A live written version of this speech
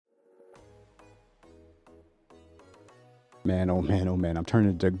Man, oh man, oh man. I'm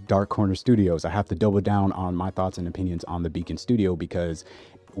turning to Dark Corner Studios. I have to double down on my thoughts and opinions on the BEACN Studio because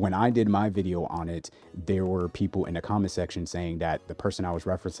when I did my video on it, there were people in the comment section saying that the person I was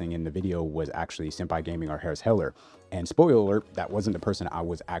referencing in the video was actually Senpai Gaming or Harris Heller. And spoiler alert, that wasn't the person I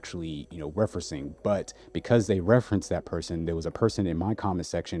was actually, referencing. But because they referenced that person, there was a person in my comment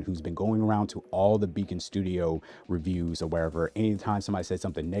section who's been going around to all the BEACN Studio reviews or wherever. Anytime somebody says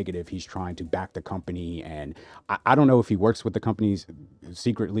something negative, he's trying to back the company. And I don't know if he works with the companies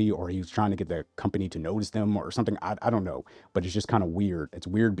secretly or he's trying to get the company to notice them or something. I don't know, but it's just kind of weird. It's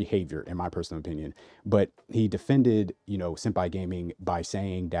weird behavior in my personal opinion. But he defended, Senpai Gaming by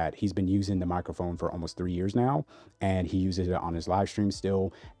saying that he's been using the microphone for almost 3 years now, and he uses it on his live stream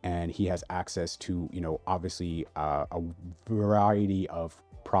still, and he has access to, obviously a variety of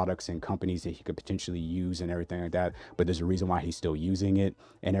products and companies that he could potentially use and everything like that, but there's a reason why he's still using it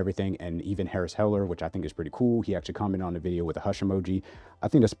and everything. And even Harris Heller, which I think is pretty cool, he actually commented on the video with a hush emoji. I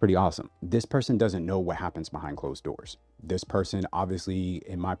think that's pretty awesome. This person doesn't know what happens behind closed doors. This person obviously,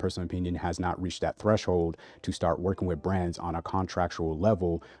 in my personal opinion, has not reached that threshold to start working with brands on a contractual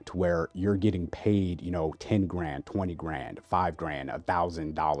level to where you're getting paid, 10 grand, 20 grand, 5 grand,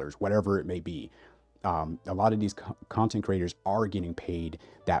 $1,000, whatever it may be. A lot of these content creators are getting paid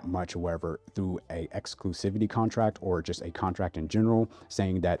that much, however, through a exclusivity contract or just a contract in general,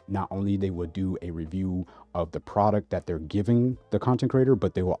 saying that not only they will do a review of the product that they're giving the content creator,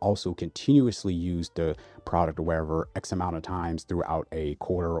 but they will also continuously use the product or wherever X amount of times throughout a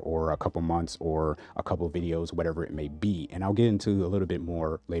quarter or a couple months or a couple of videos, whatever it may be. And I'll get into a little bit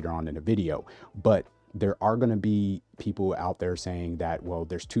more later on in the video, but there are going to be people out there saying that, well,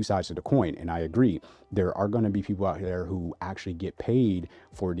 there's two sides to the coin. And I agree. There are going to be people out there who actually get paid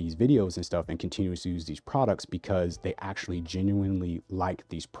for these videos and stuff and continue to use these products because they actually genuinely like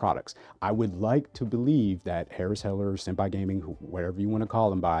these products. I would like to believe that Harris Heller, Senpai Gaming, whatever you want to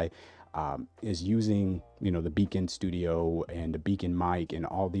call him by, is using, the BEACN Studio and the BEACN mic and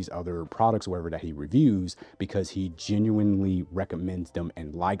all these other products, wherever that he reviews, because he genuinely recommends them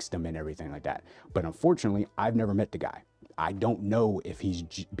and likes them and everything like that. But unfortunately, I've never met the guy. I don't know if he's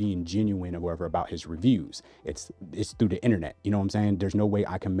being genuine or whatever about his reviews. It's through the internet. You know what I'm saying? There's no way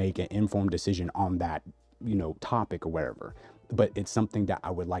I can make an informed decision on that, topic or whatever. But it's something that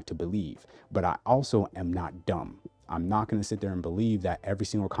I would like to believe. But I also am not dumb. I'm not going to sit there and believe that every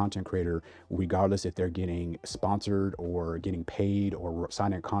single content creator, regardless if they're getting sponsored or getting paid or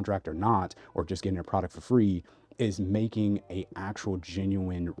signing a contract or not, or just getting a product for free, is making a actual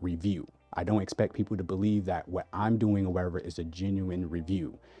genuine review. I don't expect people to believe that what I'm doing or whatever is a genuine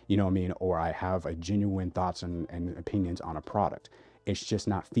review, you know what I mean? Or I have a genuine thoughts and opinions on a product. It's just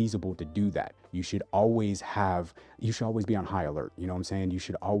not feasible to do that. You should always be on high alert. You know what I'm saying? You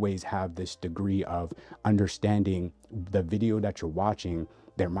should always have this degree of understanding the video that you're watching.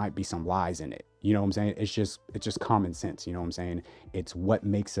 There might be some lies in it. You know what I'm saying? It's just common sense. You know what I'm saying? It's what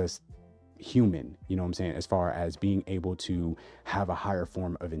makes us human, you know what I'm saying, as far as being able to have a higher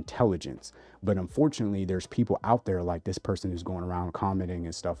form of intelligence. But unfortunately, there's people out there like this person who's going around commenting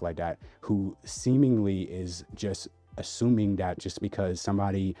and stuff like that, who seemingly is just assuming that just because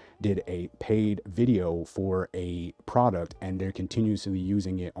somebody did a paid video for a product and they're continuously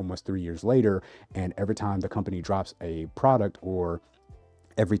using it almost 3 years later, and every time the company drops a product or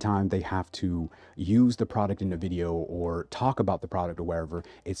every time they have to use the product in the video or talk about the product or wherever,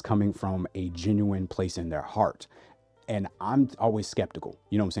 it's coming from a genuine place in their heart. And I'm always skeptical,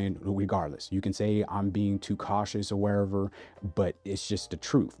 you know what I'm saying? Regardless, you can say I'm being too cautious or wherever, but it's just the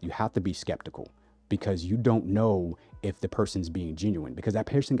truth. You have to be skeptical because you don't know if the person's being genuine, because that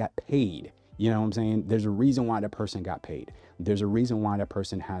person got paid. You know what I'm saying? There's a reason why that person got paid. There's a reason why that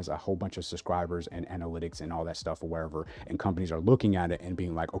person has a whole bunch of subscribers and analytics and all that stuff or wherever. And companies are looking at it and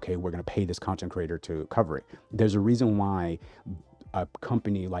being like, okay, we're going to pay this content creator to cover it. There's a reason why a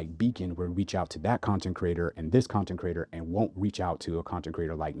company like BEACN will reach out to that content creator and this content creator and won't reach out to a content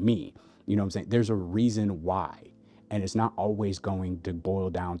creator like me. You know what I'm saying? There's a reason why. And it's not always going to boil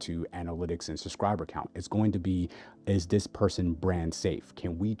down to analytics and subscriber count. It's going to be, is this person brand safe?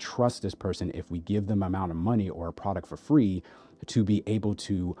 Can we trust this person if we give them amount of money or a product for free to be able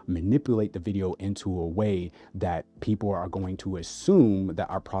to manipulate the video into a way that people are going to assume that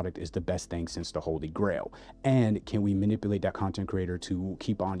our product is the best thing since the Holy Grail? And can we manipulate that content creator to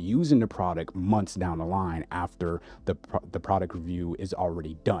keep on using the product months down the line after the product review is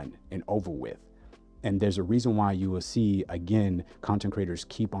already done and over with? And there's a reason why you will see, again, content creators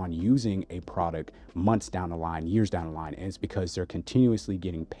keep on using a product months down the line, years down the line. And it's because they're continuously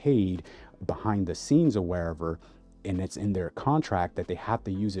getting paid behind the scenes or wherever and it's in their contract that they have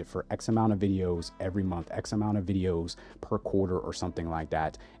to use it for X amount of videos every month, X amount of videos per quarter or something like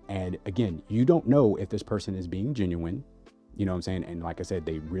that. And again, you don't know if this person is being genuine. You know what I'm saying? And like I said,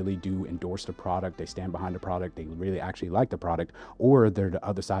 they really do endorse the product. They stand behind the product. They really actually like the product. Or they're the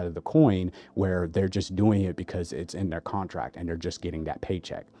other side of the coin where they're just doing it because it's in their contract and they're just getting that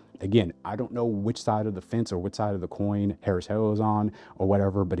paycheck. Again, I don't know which side of the fence or which side of the coin Harris Heller is on or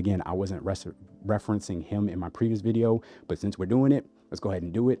whatever. But again, I wasn't referencing him in my previous video. But since we're doing it, let's go ahead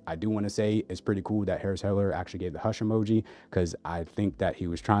and do it. I do want to say it's pretty cool that Harris Heller actually gave the hush emoji, because I think that he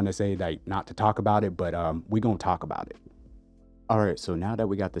was trying to say that not to talk about it, but we're going to talk about it. All right, so now that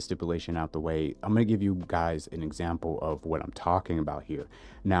we got the stipulation out the way, I'm going to give you guys an example of what I'm talking about here.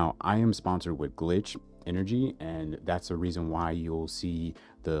 Now, I am sponsored with Glitch Energy, and that's the reason why you'll see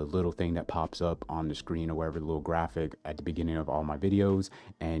the little thing that pops up on the screen or wherever, the little graphic at the beginning of all my videos,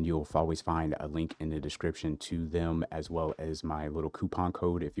 and you'll always find a link in the description to them, as well as my little coupon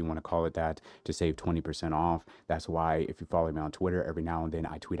code, if you want to call it that, to save 20% off. That's why if you follow me on Twitter, every now and then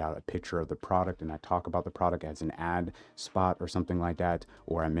I tweet out a picture of the product and I talk about the product as an ad spot or something like that,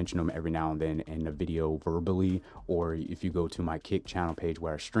 or I mention them every now and then in a video verbally. Or if you go to my Kick channel page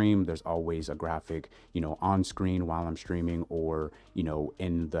where I stream, there's always a graphic, you know, on screen while I'm streaming, or, you know,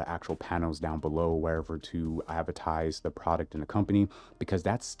 in the actual panels down below, wherever, to advertise the product and the company, because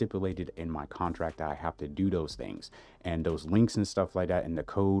that's stipulated in my contract that I have to do those things. And those links and stuff like that and the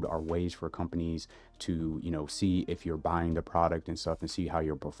code are ways for companies to, you know, see if you're buying the product and stuff, and see how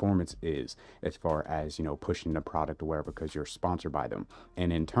your performance is as far as, you know, pushing the product or wherever, because you're sponsored by them.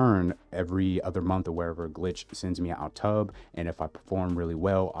 And in turn, every other month or wherever, Glitch sends me out tub, and if I perform really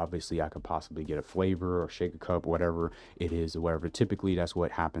well, obviously I could possibly get a flavor or shake a cup, whatever it is, or whatever. Typically that's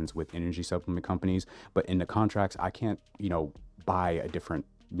what happens with energy supplement companies. But in the contracts, I can't, you know, buy a different,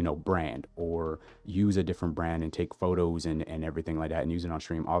 you know, brand, or use a different brand and take photos and everything like that and use it on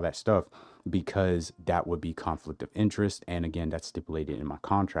stream, all that stuff, because that would be conflict of interest. And again, that's stipulated in my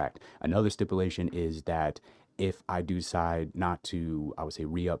contract. Another stipulation is that if I do decide not to, I would say,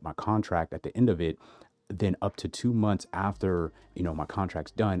 re-up my contract at the end of it, then up to 2 months after, you know, my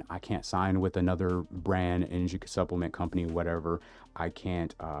contract's done, I can't sign with another brand, energy supplement company, whatever. I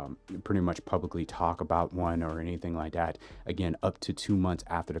can't pretty much publicly talk about one or anything like that. Again, up to 2 months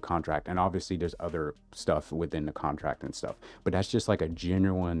after the contract. And obviously there's other stuff within the contract and stuff, but that's just like a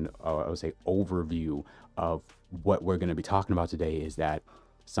genuine, I would say, overview of what we're going to be talking about today. Is that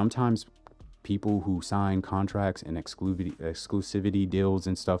sometimes people who sign contracts and exclusivity deals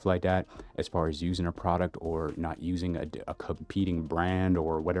and stuff like that, as far as using a product or not using a competing brand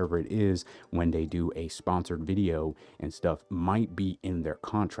or whatever it is, when they do a sponsored video and stuff, might be in their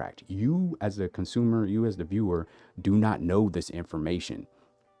contract. You as a consumer, you as the viewer, do not know this information.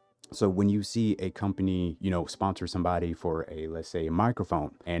 So when you see a company, you know, sponsor somebody for a, let's say, a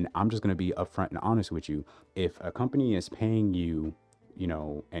microphone, and I'm just going to be upfront and honest with you, if a company is paying you, you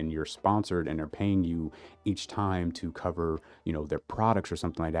know, and you're sponsored and they're paying you each time to cover, you know, their products or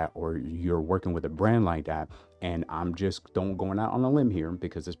something like that, or you're working with a brand like that, and I'm just going out on a limb here,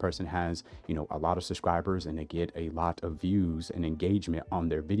 because this person has, you know, a lot of subscribers and they get a lot of views and engagement on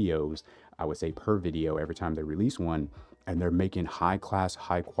their videos, I would say per video every time they release one, and they're making high class,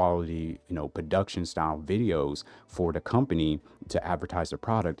 high quality, you know, production style videos for the company to advertise the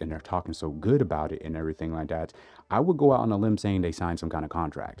product, and they're talking so good about it and everything like that, I would go out on a limb saying they signed some kind of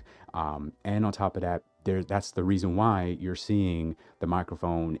contract. And on top of that, that's the reason why you're seeing the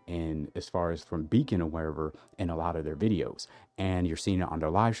microphone in, as far as from BEACN or wherever, in a lot of their videos, and you're seeing it on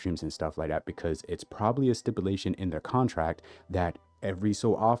their live streams and stuff like that, because it's probably a stipulation in their contract that every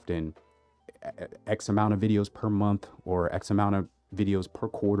so often, X amount of videos per month or X amount of videos per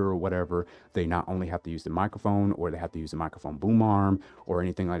quarter or whatever, they not only have to use the microphone, or they have to use the microphone boom arm or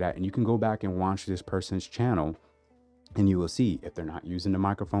anything like that. And you can go back and watch this person's channel, and you will see if they're not using the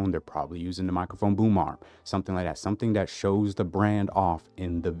microphone, they're probably using the microphone boom arm, something like that, something that shows the brand off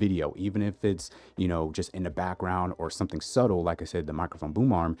in the video, even if it's, you know, just in the background or something subtle. Like I said, the microphone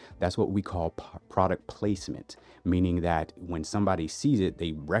boom arm, that's what we call product placement, meaning that when somebody sees it,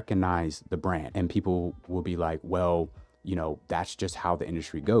 they recognize the brand, and people will be like, well, you know, that's just how the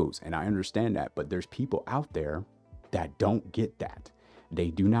industry goes. And I understand that, but there's people out there that don't get that. They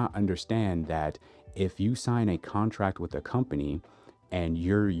do not understand that if you sign a contract with a company and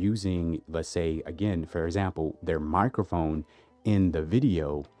you're using, let's say, again, for example, their microphone in the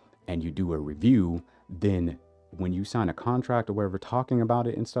video, and you do a review, then when you sign a contract or whatever talking about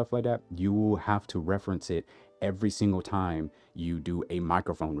it and stuff like that, you will have to reference it every single time you do a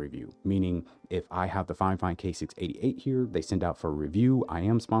microphone review. Meaning, if I have the Fine K688 here, they send out for a review. I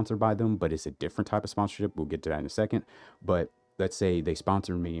am sponsored by them, but it's a different type of sponsorship. We'll get to that in a second. But let's say they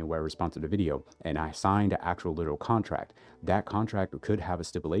sponsor me and whoever sponsored the video, and I signed an actual literal contract. That contract could have a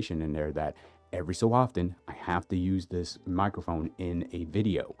stipulation in there that every so often I have to use this microphone in a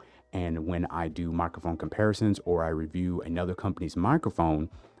video. And when I do microphone comparisons or I review another company's microphone,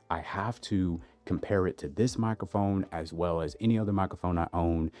 I have to compare it to this microphone as well as any other microphone I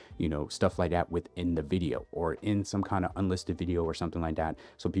own, you know, stuff like that within the video or in some kind of unlisted video or something like that,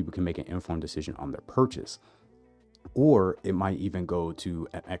 so people can make an informed decision on their purchase. Or it might even go to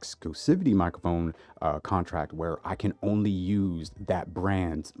an exclusivity microphone contract where I can only use that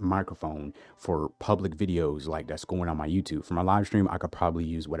brand's microphone for public videos like that's going on my YouTube. For my live stream, I could probably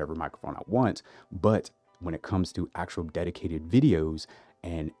use whatever microphone I want. But when it comes to actual dedicated videos,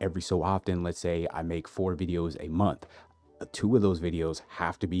 and every so often, let's say I make 4 videos a month, 2 of those videos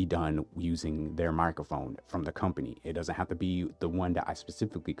have to be done using their microphone from the company. It doesn't have to be the one that I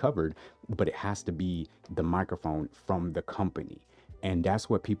specifically covered, but it has to be the microphone from the company. And that's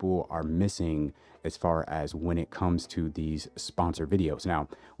what people are missing as far as when it comes to these sponsored videos. Now,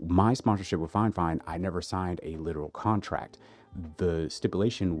 my sponsorship with Fine, I never signed a literal contract. The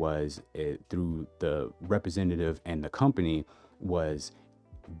stipulation was through the representative and the company was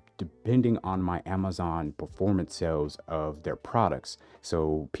depending on my Amazon performance sales of their products.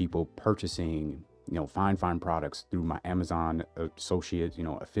 So people purchasing, you know, Fine products through my Amazon associates, you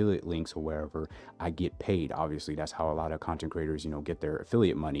know, affiliate links or wherever, I get paid. Obviously, that's how a lot of content creators, you know, get their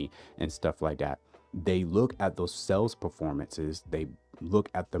affiliate money and stuff like that. They look at those sales performances. They look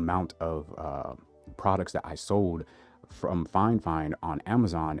at the amount of products that I sold from Fine on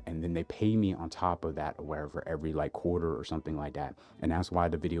Amazon, and then they pay me on top of that or wherever every like quarter or something like that. And that's why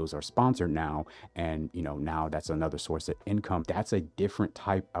the videos are sponsored now. And you know, now that's another source of income. That's a different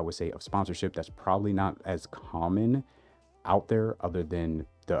type, I would say, of sponsorship that's probably not as common out there other than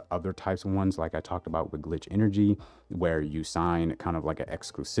the other types of ones like I talked about with Glitch Energy, where you sign kind of like an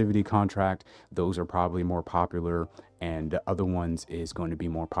exclusivity contract. Those are probably more popular, and the other ones is going to be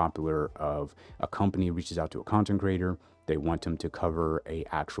more popular of a company reaches out to a content creator. They want them to cover a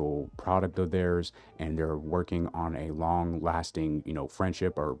actual product of theirs, and they're working on a long lasting, you know,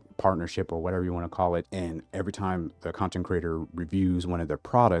 friendship or partnership or whatever you want to call it. And every time the content creator reviews one of their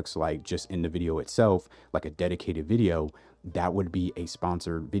products, like just in the video itself, like a dedicated video, that would be a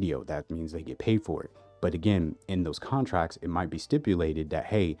sponsored video. That means they get paid for it. But again, in those contracts, it might be stipulated that,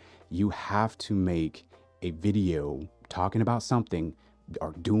 hey, you have to make a video talking about something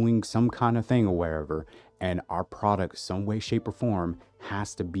or doing some kind of thing or wherever, and our product, some way, shape, or form,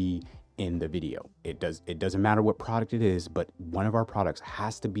 has to be in the video. It doesn't matter what product it is, but one of our products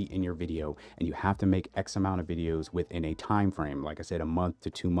has to be in your video, and you have to make X amount of videos within a time frame. Like I said, a month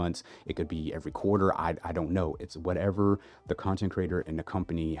to 2 months. It could be every quarter. I don't know. It's whatever the content creator and the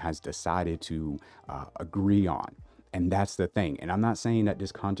company has decided to agree on. And that's the thing. And I'm not saying that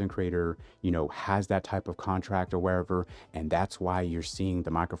this content creator, you know, has that type of contract or wherever. And that's why you're seeing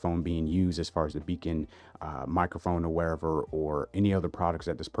the microphone being used as far as the BEACN microphone or wherever, or any other products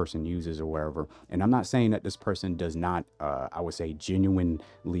that this person uses or wherever. And I'm not saying that this person does not, I would say,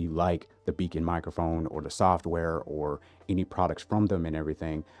 genuinely like the BEACN microphone or the software or any products from them and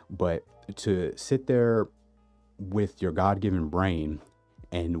everything. But to sit there with your God-given brain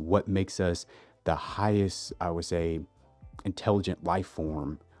and what makes us the highest, I would say, intelligent life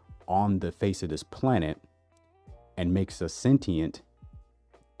form on the face of this planet and makes us sentient,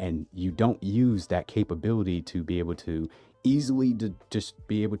 and you don't use that capability to be able to easily just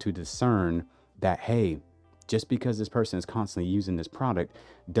be able to discern that, hey, just because this person is constantly using this product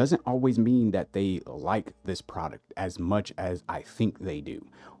doesn't always mean that they like this product as much as I think they do,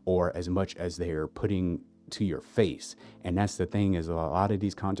 or as much as they're putting to your face. And that's the thing, is a lot of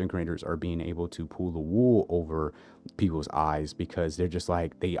these content creators are being able to pull the wool over people's eyes, because they're just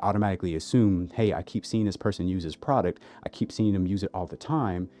like, they automatically assume, hey, I keep seeing this person use this product, I keep seeing them use it all the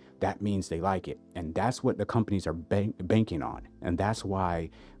time, that means they like it. And that's what the companies are banking on. And that's why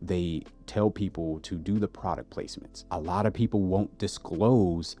they tell people to do the product placements. A lot of people won't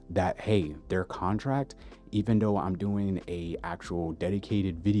disclose that, hey, their contract, even though I'm doing a actual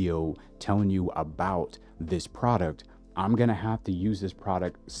dedicated video telling you about this product, I'm gonna have to use this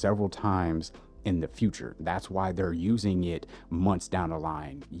product several times in the future. That's why they're using it months down the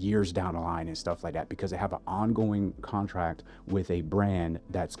line, years down the line, and stuff like that, because they have an ongoing contract with a brand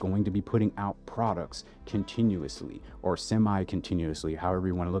that's going to be putting out products continuously or semi-continuously, however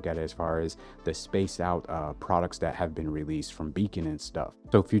you want to look at it, as far as the spaced out products that have been released from Beacon and stuff.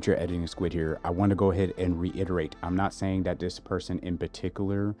 So future editing squid here, I want to go ahead and reiterate, I'm not saying that this person in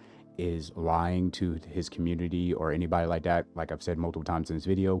particular is lying to his community or anybody like that. Like I've said multiple times in this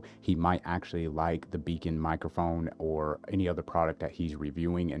video, he might actually like the BEACN microphone or any other product that he's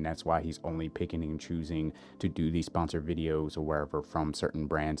reviewing, and that's why he's only picking and choosing to do these sponsored videos or wherever from certain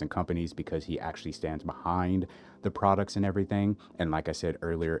brands and companies, because he actually stands behind the products and everything. And like I said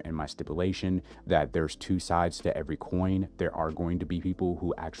earlier in my stipulation, that there's two sides to every coin. There are going to be people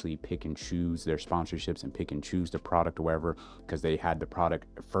who actually pick and choose their sponsorships and pick and choose the product or whatever because they had the product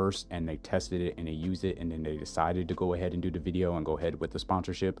first and they tested it and they used it, and then they decided to go ahead and do the video and go ahead with the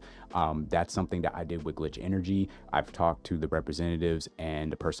sponsorship. That's something that I did with Glitch Energy. I've talked to the representatives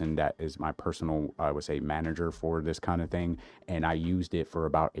and the person that is my personal, I would say, manager for this kind of thing, and I used it for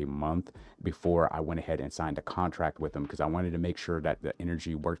about a month before I went ahead and signed a contract with them, because I wanted to make sure that the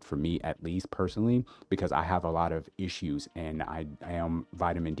energy worked for me, at least personally, because I have a lot of issues and I am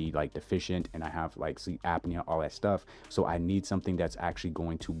vitamin D like deficient, and I have like sleep apnea, all that stuff. So I need something that's actually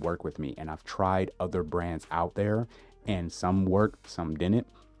going to work with me. And I've tried other brands out there, and some worked, some didn't.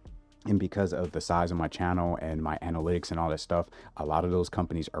 And because of the size of my channel and my analytics and all that stuff, a lot of those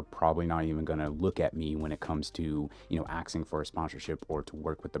companies are probably not even going to look at me when it comes to, you know, asking for a sponsorship or to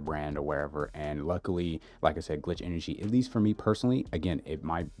work with the brand or wherever. And luckily, like I said, Glitch Energy, at least for me personally, again,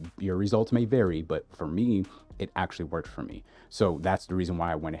 your results may vary, but for me, it actually worked for me. So that's the reason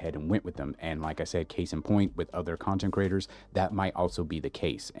why I went ahead and went with them. And like I said, case in point, with other content creators, that might also be the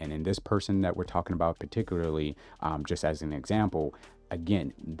case. And in this person that we're talking about particularly, just as an example,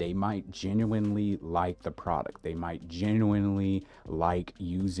 again, they might genuinely like the product. They might genuinely like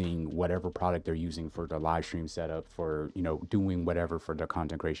using whatever product they're using for the live stream setup, for, you know, doing whatever for their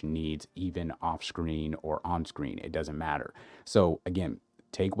content creation needs, even off screen or on screen. It doesn't matter. So again,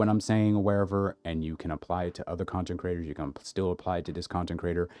 take what I'm saying or wherever, and you can apply it to other content creators. You can still apply it to this content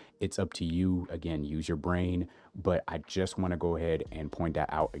creator. It's up to you. Again, use your brain. But I just want to go ahead and point that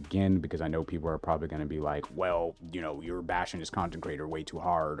out again, because I know people are probably going to be like, well, you know, you're bashing this content creator way too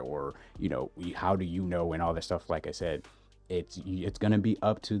hard, or, you know, how do you know, and all that stuff. Like I said, it's going to be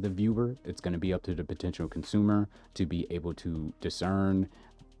up to the viewer. It's going to be up to the potential consumer to be able to discern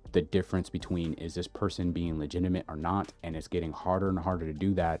the difference between, is this person being legitimate or not. And it's getting harder and harder to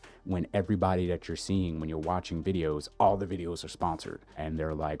do that when everybody that you're seeing when you're watching videos, all the videos are sponsored, and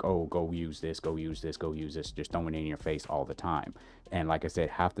they're like, oh, go use this, go use this, go use this, just throwing it in your face all the time. And like I said,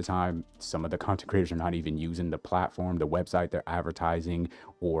 half the time, some of the content creators are not even using the platform, the website they're advertising,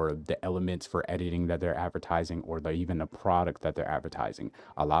 or the elements for editing that they're advertising, or even the product that they're advertising.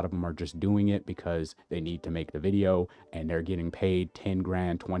 A lot of them are just doing it because they need to make the video, and they're getting paid 10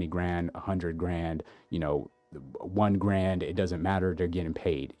 grand, 20 grand, 100 grand, you know, 1 grand. It doesn't matter. They're getting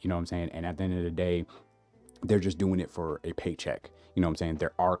paid. You know what I'm saying? And at the end of the day, they're just doing it for a paycheck. You know what I'm saying?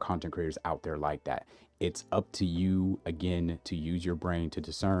 There are content creators out there like that. It's up to you, again, to use your brain to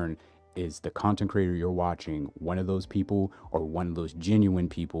discern, is the content creator you're watching one of those people, or one of those genuine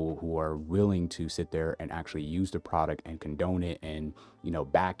people who are willing to sit there and actually use the product and condone it and, you know,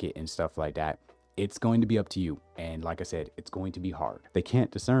 back it and stuff like that. It's going to be up to you. And like I said, it's going to be hard. They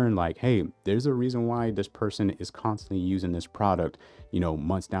can't discern, like, hey, there's a reason why this person is constantly using this product, you know,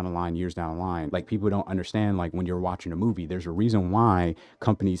 months down the line, years down the line. Like, people don't understand, like, when you're watching a movie, there's a reason why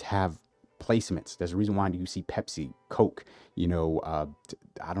companies have placements. There's a reason why you see Pepsi, Coke, you know,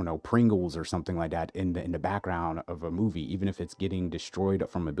 I don't know, Pringles or something like that in the background of a movie, even if it's getting destroyed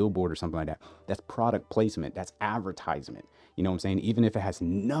from a billboard or something like that. That's product placement. That's advertisement. You know what I'm saying? Even if it has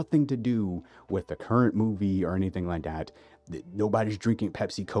nothing to do with the current movie or anything like that, nobody's drinking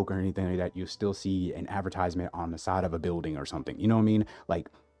Pepsi, Coke or anything like that, you still see an advertisement on the side of a building or something. You know what I mean? Like,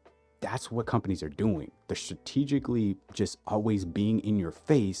 that's what companies are doing. They're strategically just always being in your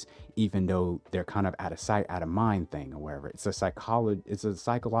face, even though they're kind of out of sight, out of mind thing or wherever. It's a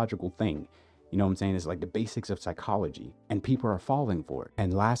psychological thing. You know what I'm saying? It's like the basics of psychology, and people are falling for it.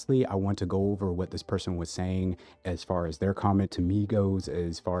 And lastly, I want to go over what this person was saying as far as their comment to me goes,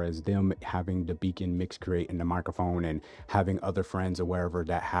 as far as them having the BEACN mix create in the microphone and having other friends or wherever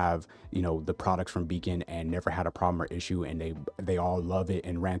that have, you know, the products from BEACN and never had a problem or issue, and they all love it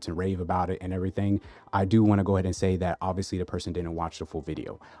and rant and rave about it and everything. I do want to go ahead and say that obviously the person didn't watch the full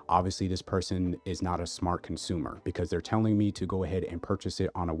video. Obviously this person is not a smart consumer, because they're telling me to go ahead and purchase it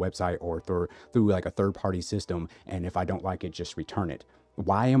on a website or through like a third-party system, and if I don't like it, just return it.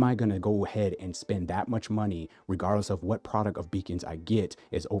 Why am I going to go ahead and spend that much money, regardless of what product of Beacons I get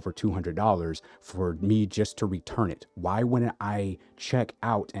is over $200, for me just to return it? Why wouldn't I check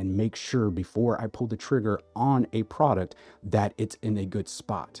out and make sure before I pull the trigger on a product that it's in a good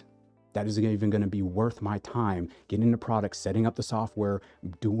spot? That is even going to be worth my time getting the product, setting up the software,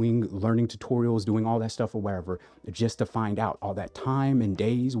 learning tutorials, doing all that stuff or whatever, just to find out. All that time and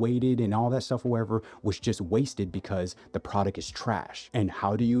days waited and all that stuff or whatever was just wasted because the product is trash. And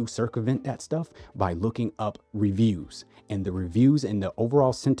how do you circumvent that stuff? By looking up reviews. And the reviews and the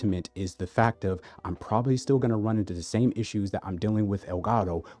overall sentiment is the fact of, I'm probably still going to run into the same issues that I'm dealing with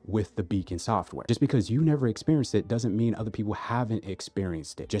Elgato with the BEACN software. Just because you never experienced it doesn't mean other people haven't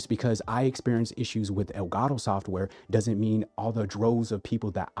experienced it. Just because I experienced issues with Elgato software doesn't mean all the droves of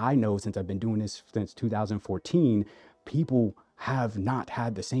people that I know, since I've been doing this since 2014, people have not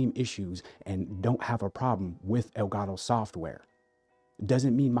had the same issues and don't have a problem with Elgato software.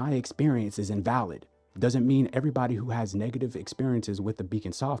 Doesn't mean my experience is invalid. Doesn't mean everybody who has negative experiences with the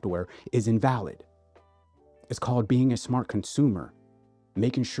BEACN software is invalid. It's called being a smart consumer,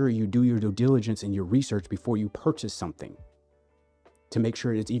 making sure you do your due diligence and your research before you purchase something, to make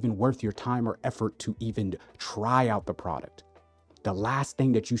sure it's even worth your time or effort to even try out the product. The last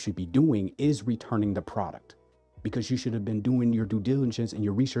thing that you should be doing is returning the product, because you should have been doing your due diligence and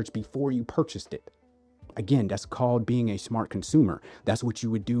your research before you purchased it. Again, that's called being a smart consumer. That's what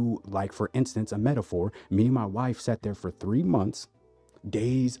you would do. Like, for instance, a metaphor, me and my wife sat there for 3 months,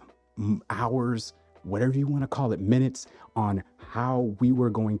 days, hours, whatever you want to call it, minutes, on how we were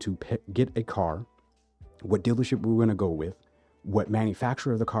going to get a car, what dealership we were going to go with, what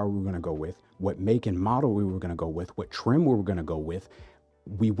manufacturer of the car we were going to go with, what make and model we were going to go with, what trim we were going to go with.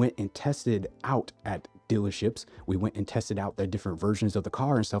 We went and tested out at dealerships. We went and tested out the different versions of the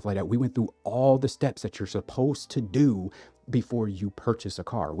car and stuff like that. We went through all the steps that you're supposed to do before you purchase a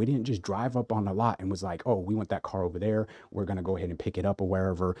car. We didn't just drive up on the lot and was like, oh, we want that car over there, we're going to go ahead and pick it up or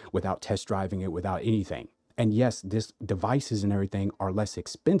wherever, without test driving it, without anything. And yes, this devices and everything are less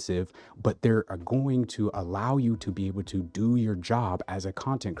expensive, but they're going to allow you to be able to do your job as a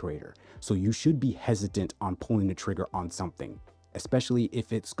content creator. So you should be hesitant on pulling the trigger on something, especially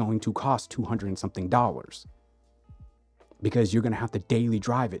if it's going to cost $200 and something, because you're going to have to daily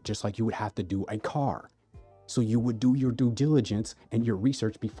drive it just like you would have to do a car. So you would do your due diligence and your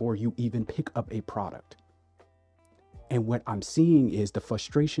research before you even pick up a product. And what I'm seeing is the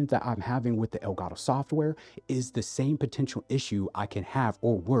frustrations that I'm having with the Elgato software is the same potential issue I can have,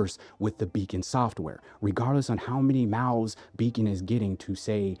 or worse, with the BEACN software, regardless on how many mouths BEACN is getting to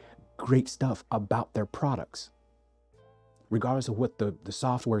say great stuff about their products. Regardless of what the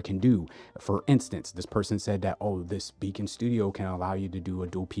software can do. For instance, this person said that, oh, this BEACN Studio can allow you to do a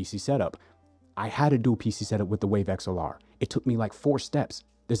dual PC setup. I had a dual PC setup with the Wave XLR. It took me like 4 steps.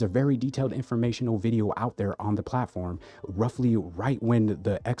 There's a very detailed informational video out there on the platform, roughly right when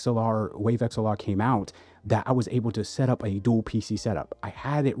the Wave XLR came out, that I was able to set up a dual PC setup. I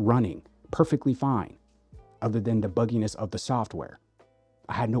had it running perfectly fine, other than the bugginess of the software.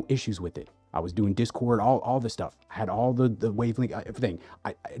 I had no issues with it. I was doing Discord, all the stuff. I had all the wavelength, everything.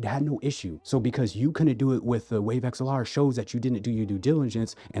 I had no issue. So because you couldn't do it with the Wave XLR shows that you didn't do your due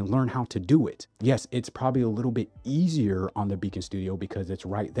diligence and learn how to do it. Yes, it's probably a little bit easier on the BEACN Studio because it's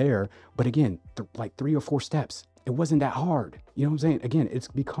right there. But again, like 3 or 4 steps. It wasn't that hard. You know what I'm saying? Again, it's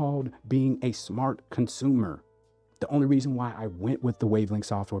called being a smart consumer. The only reason why I went with the Wavelength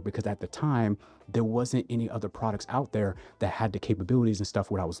software, because at the time, there wasn't any other products out there that had the capabilities and stuff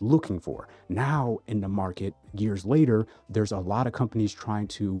what I was looking for. Now in the market, years later, there's a lot of companies trying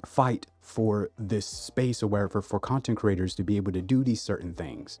to fight for this space or wherever for content creators to be able to do these certain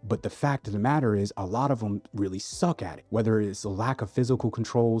things. But the fact of the matter is, a lot of them really suck at it, whether it's the lack of physical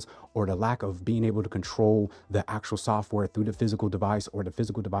controls or the lack of being able to control the actual software through the physical device, or the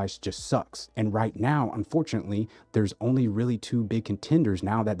physical device just sucks. And right now, unfortunately, there's only really 2 big contenders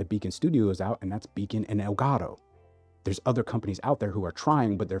now that the BEACN Studio is out, and that's BEACN and Elgato. There's other companies out there who are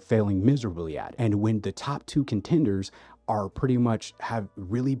trying, but they're failing miserably at it. And when the top 2 contenders are pretty much have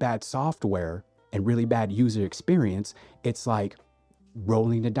really bad software and really bad user experience, it's like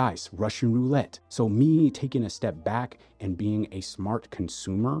rolling the dice, Russian roulette. So me taking a step back and being a smart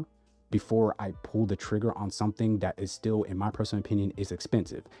consumer before I pull the trigger on something that is still, in my personal opinion, is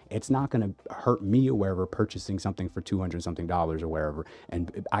expensive. It's not gonna hurt me or wherever purchasing something for $200 something or wherever,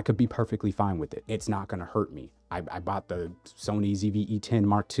 and I could be perfectly fine with it. It's not gonna hurt me. I bought the Sony ZV-E10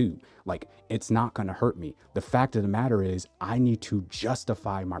 Mark II. Like, it's not gonna hurt me. The fact of the matter is, I need to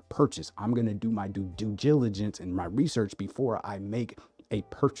justify my purchase. I'm gonna do my due diligence and my research before I make a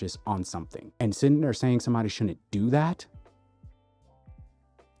purchase on something. And sitting there saying somebody shouldn't do that,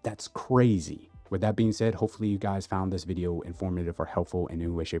 That's crazy. With that being said, hopefully you guys found this video informative or helpful in any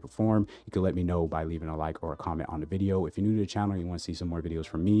way, shape, or form. You can let me know by leaving a like or a comment on the video. If you're new to the channel and you want to see some more videos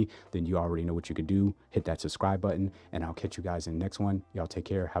from me, then you already know what you could do. Hit that subscribe button, and I'll catch you guys in the next one. Y'all take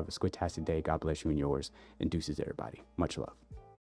care. Have a squid-tastic day. God bless you and yours. And deuces, everybody. Much love.